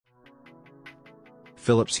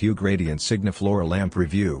Philips Hue Gradient Signe Floor Lamp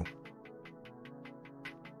Review.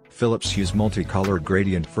 Philips Hue's multicolored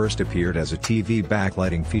gradient first appeared as a TV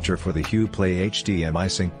backlighting feature for the Hue Play HDMI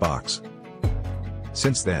sync box.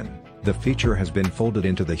 Since then, the feature has been folded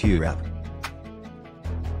into the Hue app.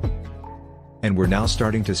 And we're now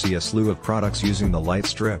starting to see a slew of products using the light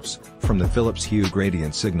strips from the Philips Hue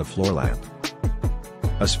Gradient Signe Floor Lamp.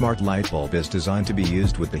 A smart light bulb is designed to be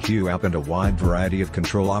used with the Hue app and a wide variety of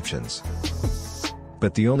control options.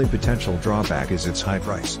 But the only potential drawback is its high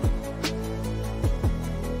price.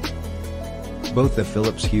 Both the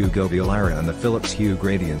Philips Hue Go Violira and the Philips Hue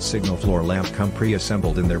Gradient Signe Floor Lamp come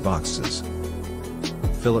pre-assembled in their boxes.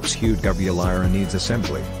 Philips Hue Go Violira needs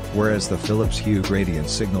assembly, whereas the Philips Hue Gradient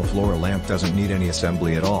Signe Floor Lamp doesn't need any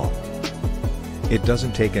assembly at all. It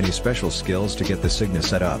doesn't take any special skills to get the Signe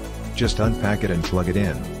set up, just unpack it and plug it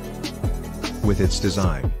in. With its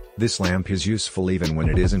design, this lamp is useful even when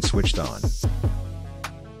it isn't switched on.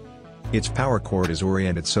 Its power cord is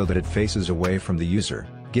oriented so that it faces away from the user,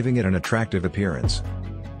 giving it an attractive appearance.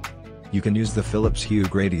 You can use the Philips Hue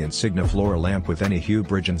Gradient Signe Floor Lamp with any Hue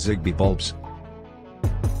Bridge and Zigbee bulbs.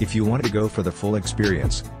 If you want to go for the full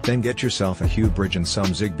experience, then get yourself a Hue Bridge and some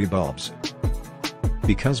Zigbee bulbs.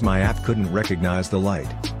 Because my app couldn't recognize the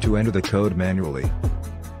light, to enter the code manually.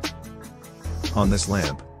 On this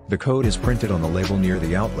lamp, the code is printed on the label near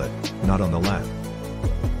the outlet, not on the lamp.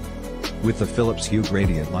 With the Philips Hue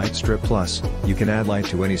Gradient Light Strip Plus, you can add light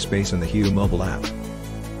to any space in the Hue mobile app.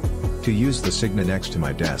 To use the Signe next to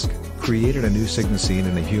my desk, created a new Signe scene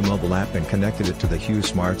in the Hue mobile app and connected it to the Hue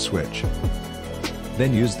Smart Switch.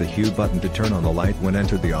 Then used the Hue button to turn on the light when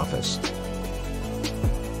entered the office.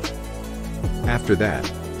 After that,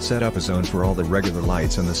 set up a zone for all the regular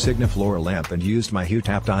lights in the Signe Floor Lamp and used my Hue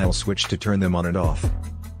tactile switch to turn them on and off.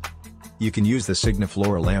 You can use the Signe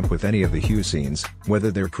Floor Lamp with any of the Hue scenes,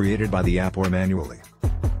 whether they're created by the app or manually.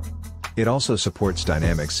 It also supports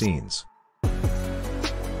dynamic scenes.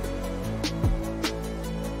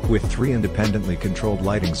 With 3 independently controlled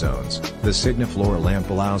lighting zones, the Signe Floor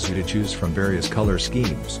Lamp allows you to choose from various color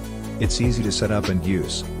schemes. It's easy to set up and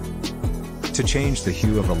use. To change the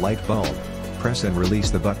hue of a light bulb, press and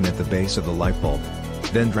release the button at the base of the light bulb.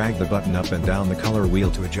 Then drag the button up and down the color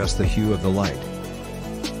wheel to adjust the hue of the light.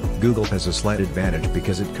 Google has a slight advantage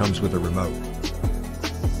because it comes with a remote.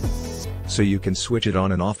 So you can switch it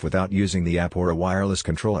on and off without using the app or a wireless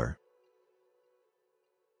controller.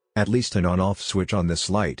 At least an on-off switch on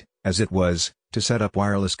this light, as it was, to set up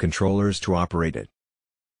wireless controllers to operate it.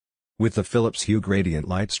 With the Philips Hue Gradient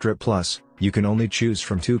Light Strip Plus, you can only choose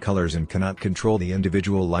from 2 colors and cannot control the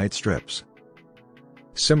individual light strips.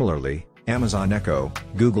 Similarly, Amazon Echo,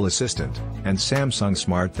 Google Assistant, and Samsung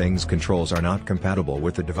SmartThings controls are not compatible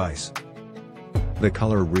with the device. The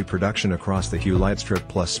color reproduction across the Hue Light Strip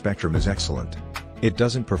Plus spectrum is excellent. It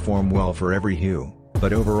doesn't perform well for every hue,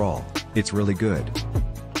 but overall, it's really good.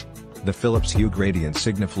 The Philips Hue Gradient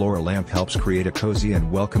Signe Floor Lamp helps create a cozy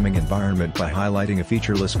and welcoming environment by highlighting a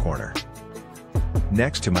featureless corner.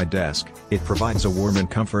 Next to my desk, it provides a warm and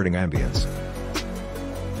comforting ambience.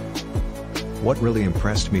 What really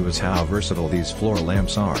impressed me was how versatile these floor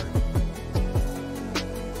lamps are.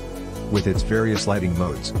 With its various lighting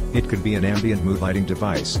modes, it could be an ambient mood lighting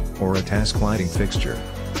device, or a task lighting fixture.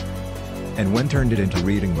 And when turned it into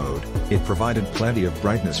reading mode, it provided plenty of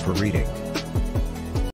brightness for reading.